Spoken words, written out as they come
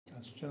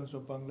channels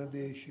of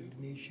Bangladesh,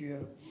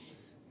 Indonesia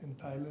and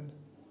Thailand.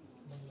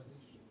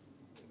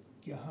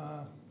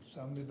 यहाँ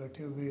सामने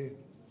बैठे हुए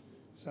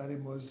सारे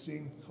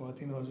मुअज़्ज़िन,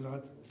 ख़वातीन व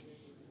हज़रात,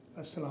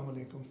 अस्सलाम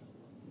वालेकुम।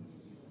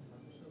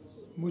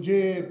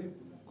 मुझे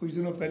कुछ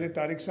दिनों पहले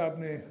तारिक साहब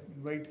ने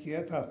इनवाइट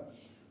किया था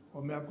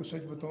और मैं आपको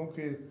सच बताऊं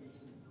कि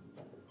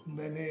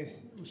मैंने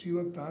उसी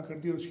वक्त हाँ कर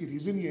दिया। उसकी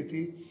रीज़न ये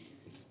थी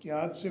कि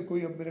आज से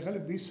कोई, अब मेरे ख्याल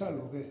 20 साल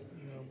हो गए,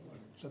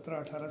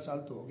 17-18 साल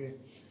तो हो गए,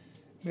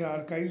 मैं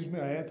आर्काइव्स में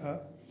आया था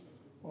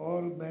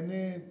और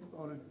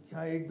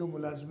यहाँ एक दो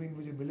मुलाजमीन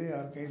मुझे मिले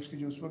आर्काइव्स के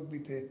जो उस वक्त भी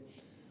थे,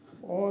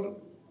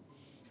 और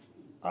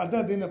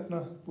आधा दिन अपना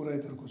पूरा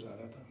इधर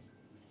गुजारा था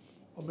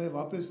और मैं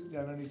वापस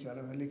जाना नहीं चाह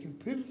रहा था। लेकिन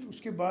फिर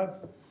उसके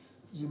बाद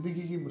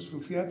ज़िंदगी की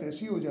मसरूफियात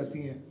ऐसी हो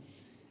जाती हैं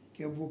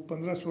कि अब वो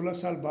 15-16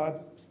 साल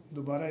बाद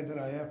दोबारा इधर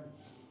आया।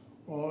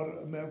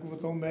 और मैं आपको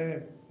बताऊं,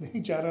 मैं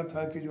नहीं चाह रहा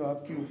था कि जो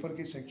आपके ऊपर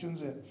के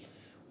सेक्शंस हैं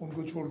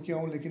उनको छोड़ के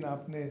आऊँ, लेकिन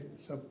आपने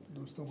सब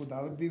दोस्तों को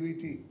दावत दी हुई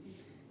थी,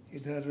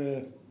 इधर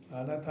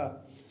आना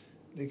था।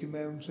 लेकिन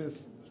मैं उनसे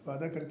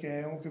वादा करके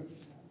आया हूँ कि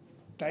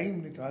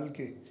टाइम निकाल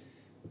के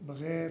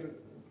बग़ैर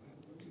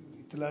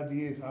इतला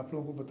दिए आप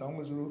लोगों को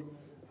बताऊँगा ज़रूर,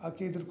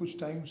 आके इधर कुछ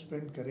टाइम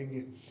स्पेंड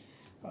करेंगे।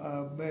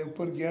 मैं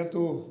ऊपर गया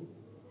तो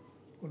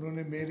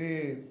उन्होंने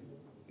मेरे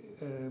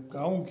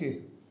गांव के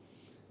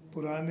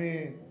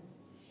पुराने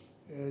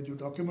जो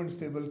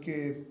डॉक्यूमेंट्स थे, बल्कि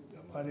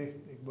हमारे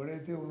एक बड़े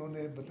थे,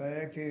 उन्होंने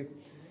बताया कि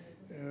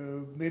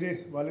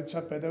मेरे वालिद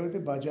साहब पैदा हुए थे,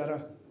 बाजारा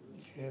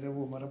शहर है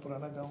वो, हमारा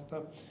पुराना गांव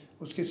था,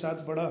 उसके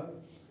साथ बड़ा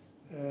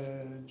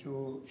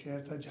जो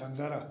शहर था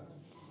झांगारा,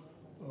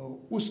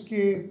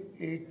 उसके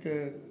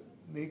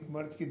एक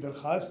मर्द की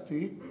दरख्वास्त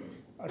थी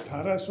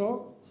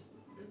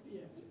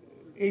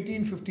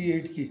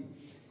 1858 की,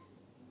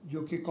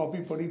 जो कि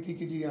कॉपी पड़ी थी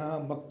कि जी यहाँ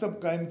मकतब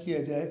कायम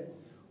किया जाए,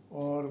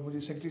 और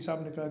मुझे सेक्रेटरी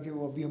साहब ने कहा कि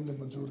वो अभी हमने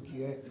मंजूर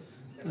किया है,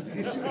 तो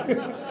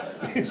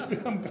इस पे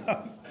हम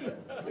काम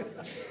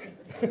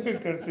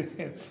करते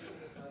हैं।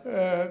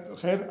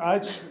 खैर,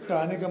 आज का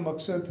आने का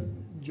मकसद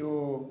जो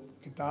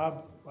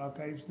किताब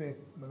आर्काइव्स ने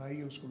बनाई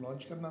है उसको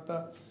लॉन्च करना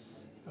था।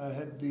 I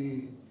had the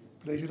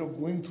pleasure of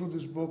going through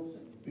this book.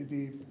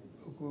 दीदी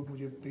को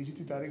मुझे भेजी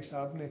थी तारिक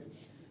साहब ने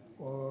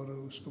और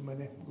उसको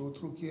मैंने गो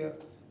थ्रू किया।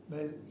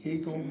 मैं यही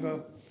कहूँगा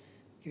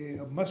कि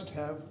a must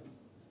have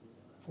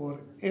for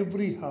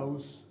every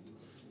house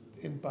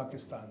in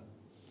Pakistan.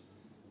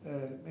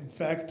 In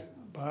fact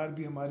बाहर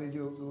भी हमारे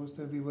जो दोस्त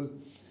हैं, we will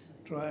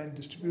try and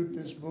distribute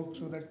this book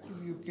so that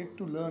you get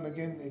to learn.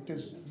 Again, it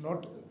is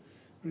not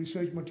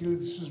research material.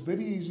 This is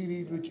very easy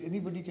read which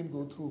anybody can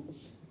go through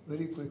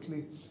very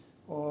quickly.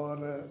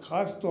 और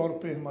ख़ास तौर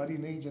पे हमारी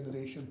नई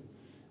generation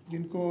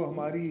जिनको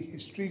हमारी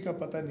history का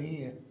पता नहीं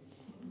है,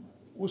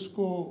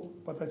 उसको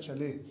पता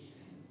चले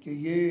कि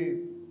ये,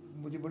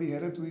 मुझे बड़ी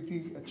हैरत हुई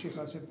थी, अच्छे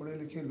खासे पढ़े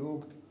लिखे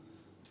लोग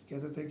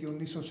कहते थे कि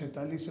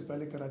 1947 से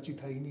पहले कराची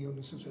था ही नहीं,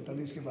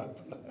 1947 के बाद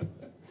पड़ा।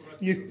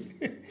 ये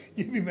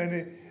भी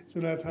मैंने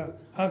सुना था।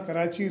 हाँ,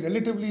 कराची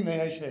रिलेटिवली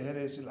नया शहर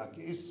है इस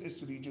इलाके,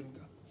 इस रीजन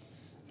का,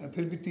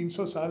 फिर भी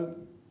 300 साल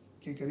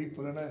के करीब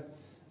पुराना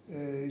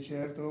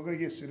शहर तो होगा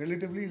ये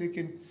रिलेटिवली,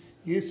 लेकिन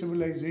ये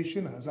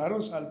सिविलाइजेशन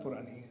हज़ारों साल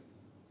पुरानी है।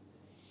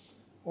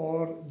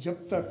 और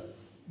जब तक,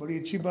 बड़ी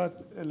अच्छी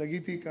बात लगी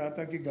थी, कहा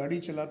था कि गाड़ी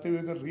चलाते हुए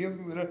अगर रियर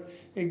व्यू मिरर,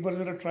 एक बार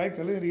ज़रा ट्राई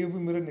करें, रियर व्यू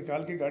मिरर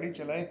निकाल के गाड़ी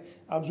चलाएं,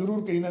 आप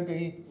ज़रूर कहीं ना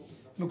कहीं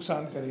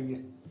नुकसान करेंगे।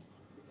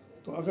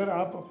 तो अगर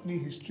आप अपनी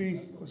हिस्ट्री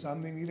को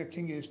सामने नहीं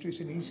रखेंगे, हिस्ट्री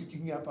से नहीं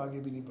सीखेंगे, आप आगे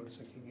भी नहीं बढ़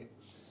सकेंगे।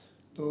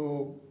 तो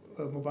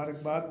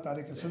मुबारकबाद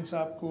तारिक हसन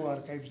साहब को,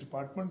 आर्काइव्स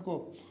डिपार्टमेंट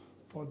को,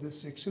 फॉर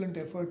दिस एक्सीलेंट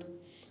एफर्ट।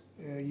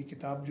 ये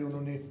किताब जो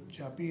उन्होंने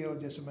छापी है, और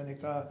जैसे मैंने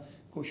कहा,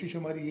 कोशिश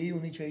हमारी यही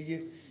होनी चाहिए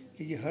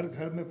कि ये हर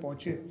घर में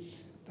पहुँचे,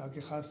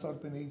 ताकि ख़ास तौर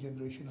पे नई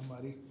जनरेशन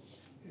हमारी,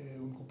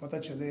 उनको पता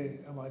चले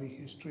हमारी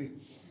हिस्ट्री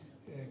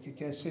कि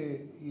कैसे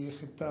ये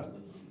ख़ित्ता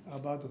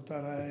आबाद होता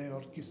रहा है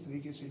और किस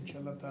तरीके से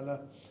इंशाअल्लाह ताला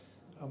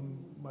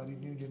हमारी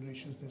न्यू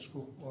जनरेशन ने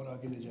इसको और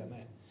आगे ले जाना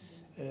है।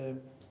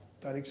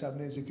 तारिक साहब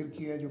ने जिक्र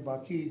किया, जो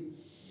बाकी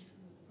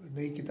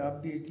नई किताब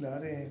भी एक ला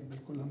रहे हैं,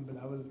 बिल्कुल हम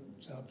बिलावल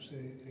साहब से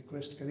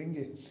रिक्वेस्ट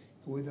करेंगे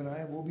कि वो इधर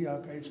आएँ, वो भी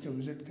आर्काइव्स का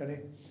विज़िट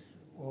करें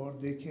और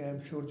देखें। आई एम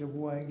श्योर जब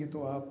वो आएंगे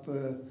तो आप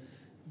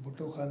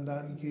भुट्टो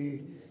ख़ानदान की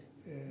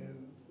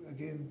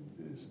again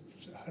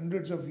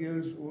hundreds of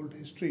years old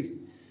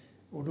history,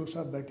 ओडो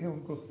साहब बैठे हैं,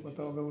 उनको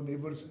पता होगा, वो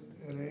नेबर्स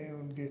रहे हैं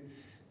उनके,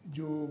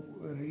 जो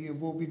रही है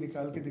वो भी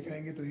निकाल के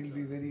दिखाएंगे, तो he will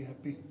be very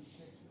happy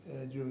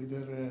जो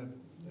इधर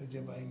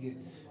जब आएंगे।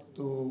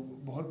 तो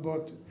बहुत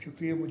बहुत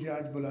शुक्रिया मुझे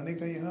आज बुलाने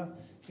का यहाँ।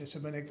 जैसे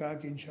मैंने कहा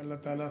कि इंशाअल्लाह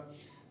ताला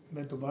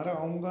मैं दोबारा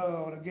आऊँगा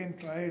और अगेन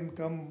ट्राई एंड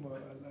कम।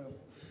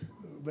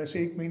 वैसे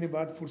 1 महीने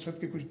बाद फुर्सत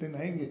के कुछ दिन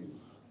आएंगे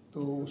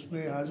तो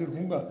उसमें हाजिर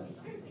हूँगा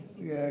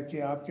कि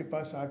आपके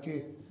पास आके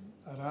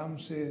आराम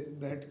से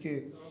बैठ के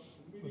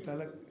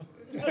मुताला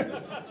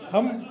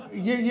हम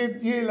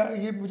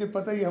ये मुझे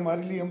पता ही,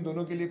 हमारे लिए, हम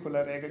दोनों के लिए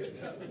खुला रहेगा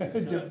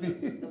जब भी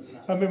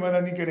हमें मना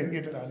नहीं करेंगे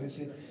इधर आने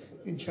से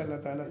इंशाअल्लाह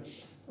ताला।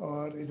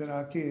 और इधर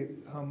आके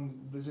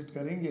हम विज़िट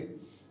करेंगे,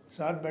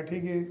 साथ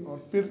बैठेंगे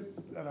और फिर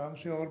आराम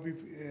से और भी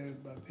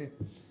बातें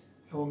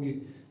होंगी।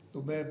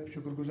 तो मैं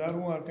शुक्रगुज़ार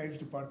हूँ आर्काइव्स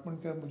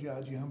डिपार्टमेंट का मुझे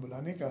आज यहाँ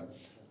बुलाने का,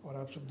 और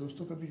आप सब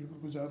दोस्तों का भी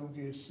शुक्रगुज़ार हूँ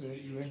कि इस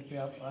इवेंट पे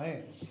आप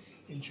आएँ।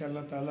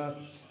 इंशाअल्लाह ताला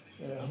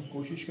हम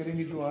कोशिश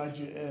करेंगे जो आज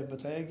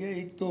बताया गया।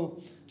 एक तो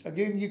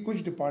अगेन ये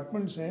कुछ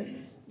डिपार्टमेंट्स हैं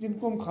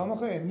जिनको हम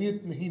खामखा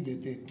अहमियत नहीं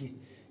देते इतनी,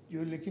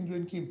 जो लेकिन जो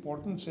इनकी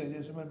इम्पोर्टेंस है,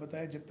 जैसे मैंने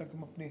बताया, जब तक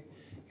हम अपनी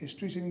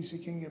हिस्ट्री से नहीं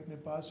सीखेंगे, अपने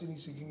पास से नहीं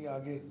सीखेंगे,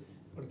 आगे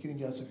बढ़ के नहीं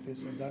जा सकते।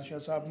 सरदार शाह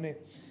साहब ने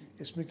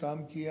इसमें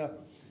काम किया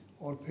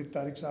और फिर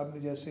तारिक साहब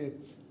ने जैसे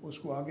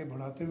उसको आगे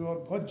बढ़ाते हुए और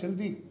बहुत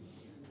जल्दी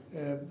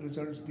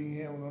रिज़ल्ट्स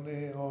दिए हैं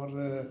उन्होंने। और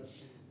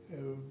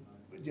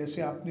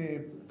जैसे आपने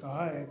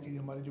कहा है कि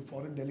हमारे जो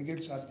फॉरेन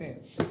डेलीगेट्स आते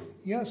हैं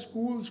यहाँ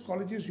स्कूल्स,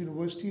 कॉलेजेस,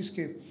 यूनिवर्सिटीज़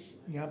के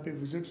यहाँ पे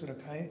विज़िट्स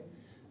रखाएं,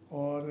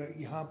 और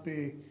यहाँ पे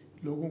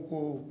लोगों को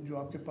जो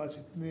आपके पास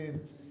इतने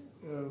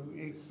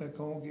एक मैं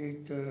कहूँ कि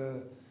एक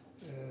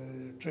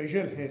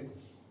ट्रेजर है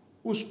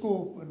उसको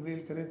अनवेल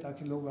करें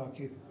ताकि लोग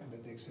आके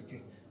इन्हें देख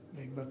सकें।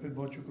 मैं एक बार फिर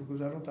बहुत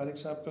शुक्रगुज़ार हूँ तारिक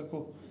साहब का को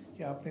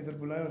कि आपने इधर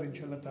बुलाया, और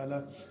इंशाअल्लाह ताला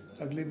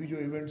अगले भी जो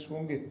इवेंट्स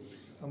होंगे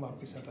हम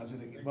आपके साथ हाजिर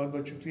रहेंगे। बहुत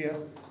बहुत शुक्रिया।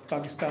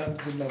 पाकिस्तान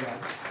जिंदाबाद।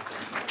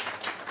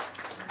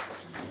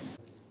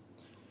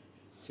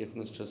 Chief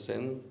Minister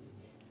Sindh,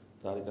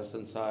 Tariq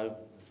Hassan Sahib,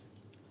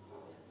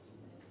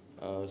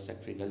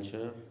 Secretary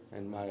Culture,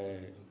 and my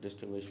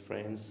distinguished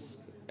friends,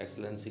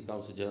 Excellency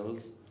Council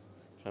Generals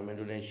from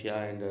Indonesia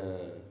and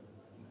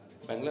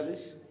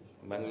Bangladesh,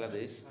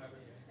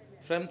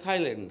 from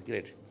Thailand,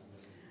 great.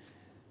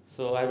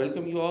 So I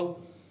welcome you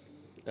all.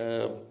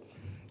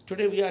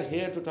 Today we are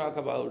here to talk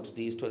about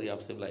the story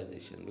of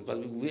civilization,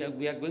 because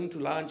we are going to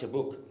launch a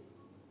book,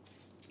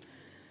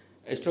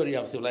 a story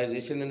of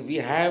civilization, and we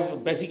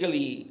have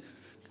basically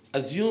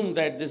assumed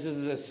that this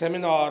is a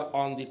seminar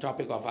on the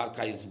topic of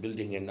archives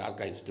building and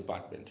archives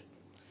department.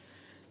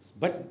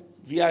 But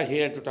we are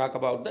here to talk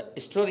about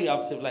the story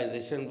of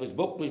civilization,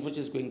 which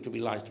is going to be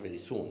launched very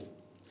soon.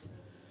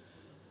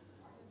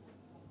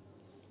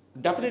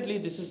 Definitely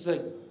this is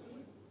a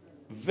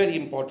very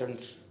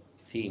important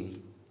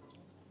theme.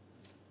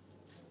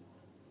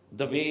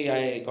 The way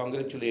I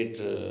congratulate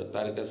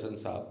Tariq Hassan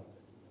साहब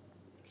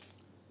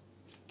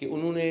कि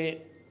उन्होंने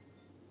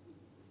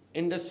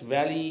Indus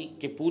valley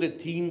के पूरे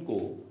theme को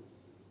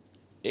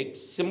एक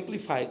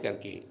simplify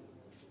करके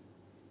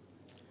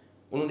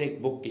उन्होंने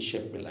एक बुक की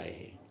शेप में लाए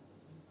हैं.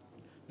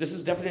 This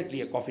is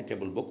definitely a coffee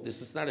table book.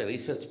 This is not a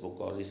research book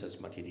or research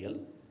material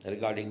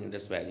regarding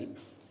Indus Valley.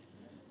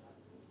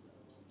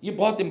 ये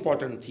बहुत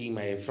important theme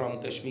है. From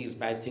Kashmir,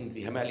 I think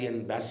the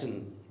Himalayan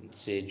basin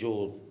से जो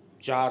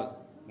 4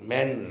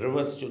 main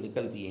rivers जो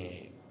निकलती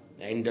हैं,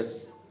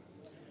 Indus,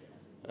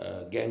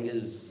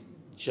 Ganges,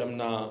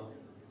 Jamna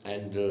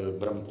and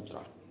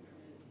Brahmaputra.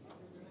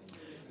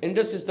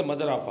 Indus is the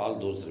mother of all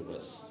those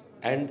rivers,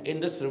 and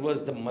Indus River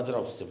is the mother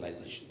of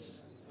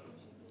civilizations.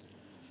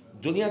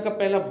 दुनिया का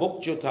पहला book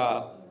जो था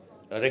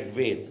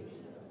ऋग्वेद,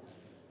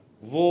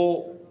 वो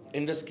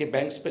इंडस के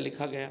बैंक्स पे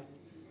लिखा गया.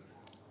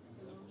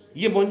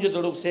 ये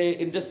मोहनजोदड़ो से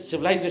इंडस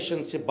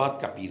सिविलाइजेशन से बाद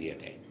का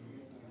पीरियड है.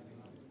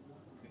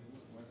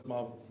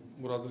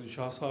 मुराद अली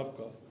शाह साहब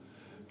का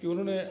कि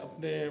उन्होंने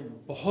अपने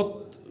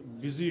बहुत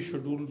बिजी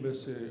शेड्यूल में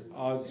से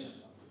आज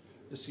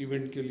इस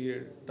इवेंट के लिए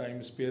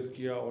टाइम स्पेयर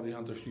किया और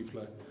यहाँ तशरीफ़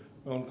लाए.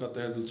 मैं उनका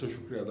तहे दिल से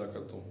शुक्रिया अदा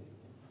करता हूँ.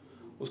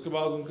 उसके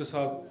बाद उनके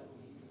साथ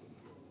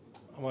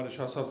हमारे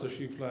शाह साहब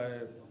तशरीफ़ लाए,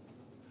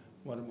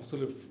 हमारे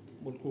मुख्तलिफ़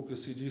मुल्कों के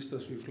CGs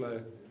तशरीफ़ लाए.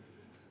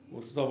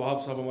 मुर्तज़ा वहाब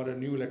साहब हमारे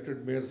न्यू इलेक्टेड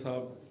मेयर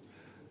साहब,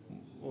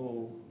 वो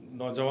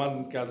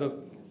नौजवान क़यादत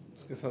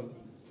के साथ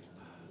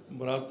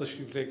मुराद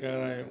तशरीफ़ लेकर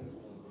आ रहे हैं,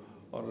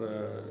 और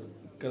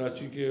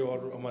कराची के और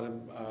हमारे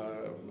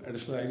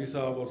एडिशनल IG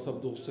साहब और सब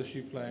दोस्त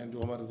तशरीफ़ लाए हैं, जो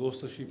हमारे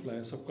दोस्त तशरीफ़ लाए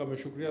हैं, सबका मैं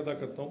शुक्रिया अदा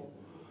करता हूँ.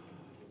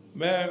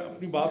 मैं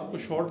अपनी बात को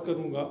शॉर्ट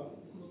करूँगा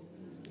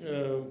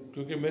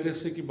क्योंकि मेरे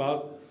हिस्से की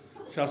बात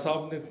शाह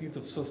साहब ने इतनी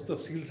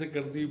तफसील से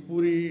कर दी,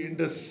 पूरी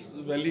इंडस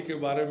वैली के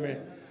बारे में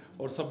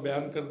और सब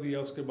बयान कर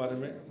दिया उसके बारे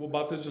में. वो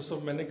बातें जो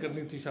सब मैंने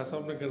करनी थी शाह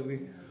साहब ने कर दी,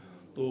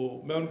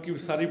 तो मैं उनकी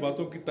सारी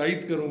बातों की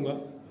तायीद करूँगा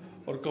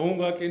और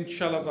कहूँगा कि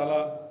इंशाअल्लाह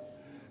ताला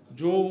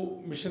जो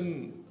mission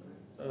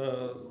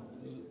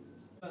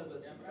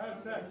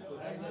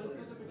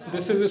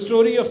This is a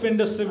story of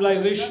Indus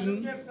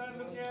civilization.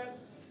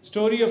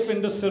 Story of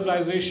Indus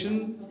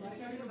civilization,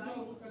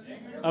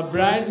 a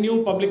brand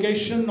new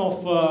publication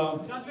of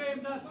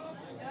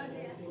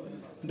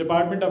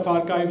Department of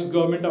Archives,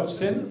 Government of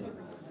Sindh,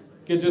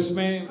 कि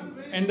जिसमें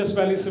Indus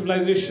Valley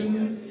civilization,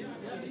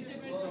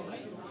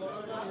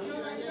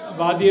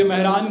 वादी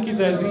महरान की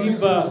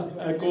तहजीब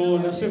को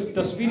न सिर्फ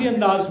तस्वीरी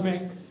अंदाज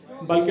में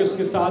बल्कि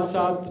उसके साथ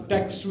साथ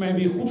टेक्स्ट में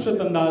भी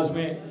खूबसूरत अंदाज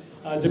में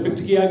डिपिक्ट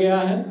किया गया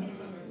है.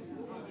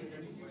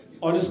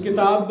 और इस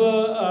किताब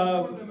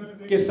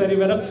के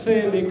सरीवरक से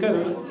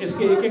लेकर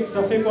इसके एक एक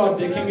सफ़े को आप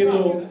देखेंगे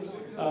तो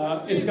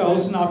इसका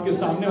हुस्न आपके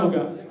सामने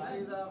होगा.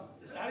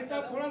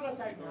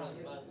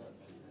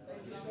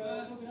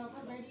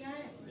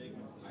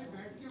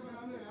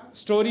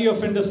 Story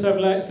of Indus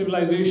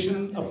Civilization,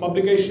 a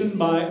publication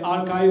by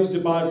Archives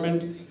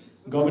Department,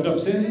 Government of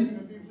Sindh.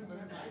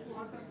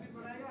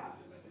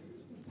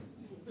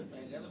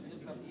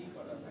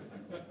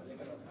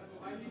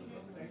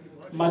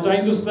 मां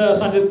चाहींदुसि त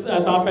असांजे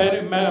तव्हां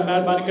पहिरीं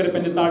महिरबानी करे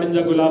पंहिंजे ताड़ियुनि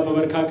जा गुलाब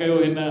वर्खा कयो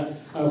हिन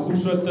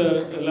ख़ूबसूरत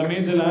लम्हे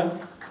जे लाइ.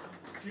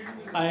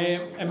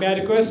 ऐं may I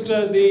request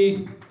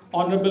the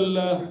Honorable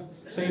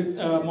Syed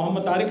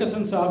Mohammed Tariq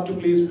Hassan Saab to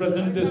please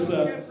present this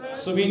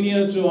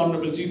souvenir to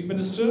Honorable Chief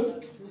Minister.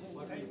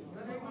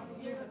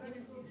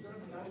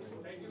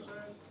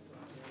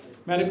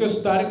 May I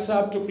request Tariq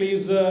Saab to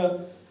please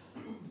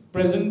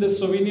present this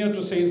souvenir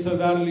to Syed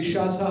Sardar Ali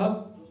Shah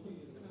Sahab,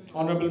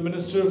 Honorable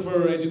Minister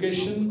for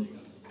Education,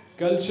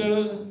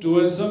 Culture,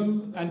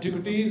 Tourism,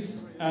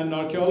 Antiquities and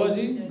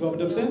Archaeology,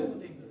 Government of Sindh.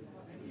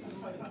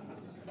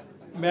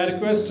 May I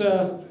request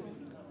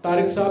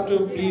Tariq Saab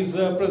to please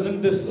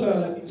present this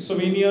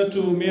souvenir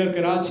to Mayor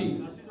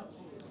Karachi,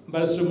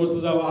 Barrister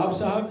Murtaza Wahab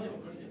Sahab.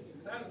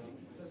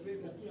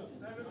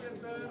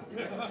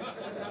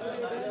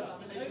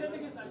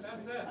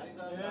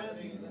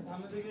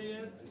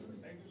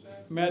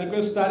 May I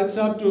request Tariq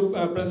Saab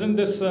to present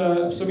this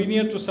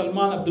souvenir to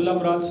Salman Abdullah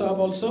Murad Sahab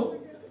also.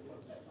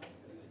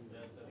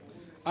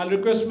 I'll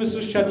request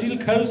Mr. Shajil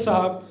Khal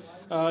Sahab,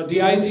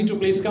 DIG, to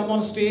please come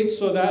on stage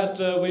so that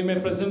we may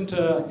present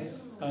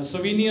a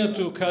souvenir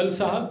to Khal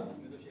Sahab.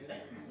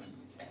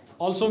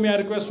 Also, may I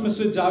request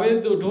Mr.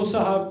 Javed Udho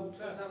Sahab,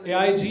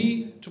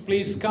 AIG, to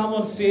please come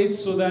on stage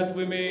so that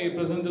we may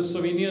present the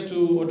souvenir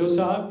to Udho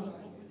Sahab.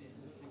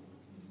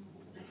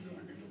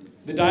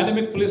 The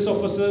dynamic police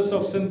officers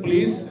of Sindh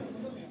Police,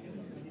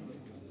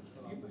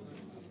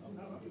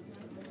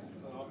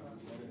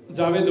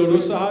 Javed Udho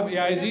Sahab,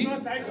 AIG,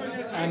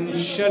 and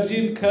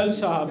Shajil Khal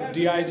Sahab,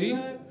 DIG.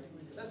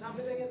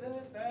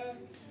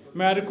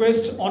 May I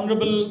request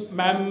Honorable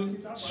Ma'am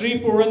Sri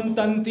Puran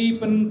Tanti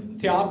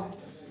Panthyap,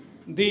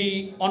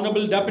 the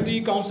Honorable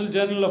Deputy Consul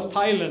General of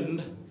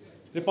Thailand,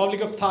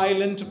 Republic of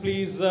Thailand, to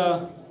please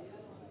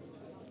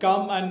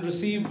come and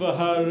receive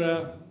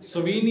her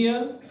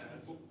souvenir.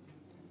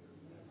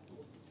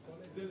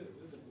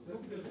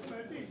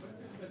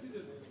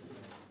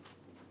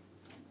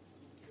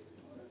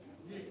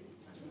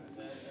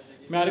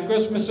 May I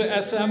request Mr.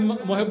 S.M.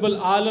 Muhibbul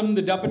Alam,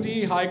 the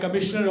Deputy High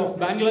Commissioner of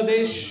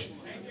Bangladesh,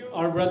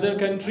 our brother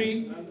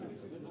country,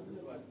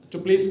 to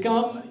please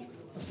come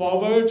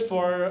forward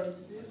for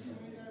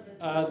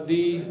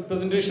the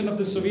presentation of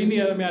the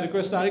souvenir. May I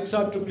request Tariq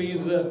Saab to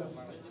please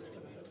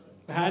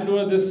hand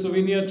over this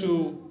souvenir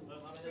to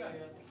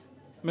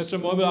Mr.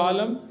 Muhibbul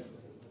Alam.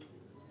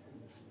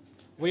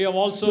 We have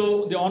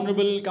also the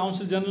Honorable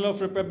Consul General of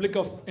Republic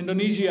of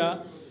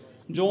Indonesia,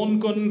 John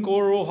Kun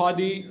Koro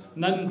Hadi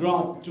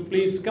Nangrat, to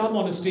please come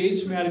on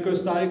stage. May I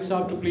request Tariq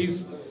Saab to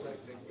please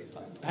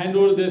hand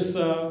over this,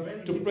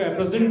 to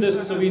present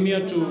this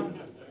souvenir to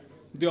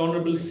the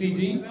Honorable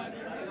CG.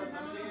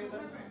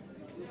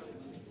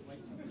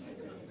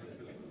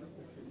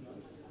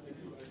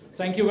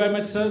 Thank you very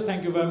much, sir.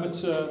 Thank you very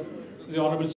much, the Honorable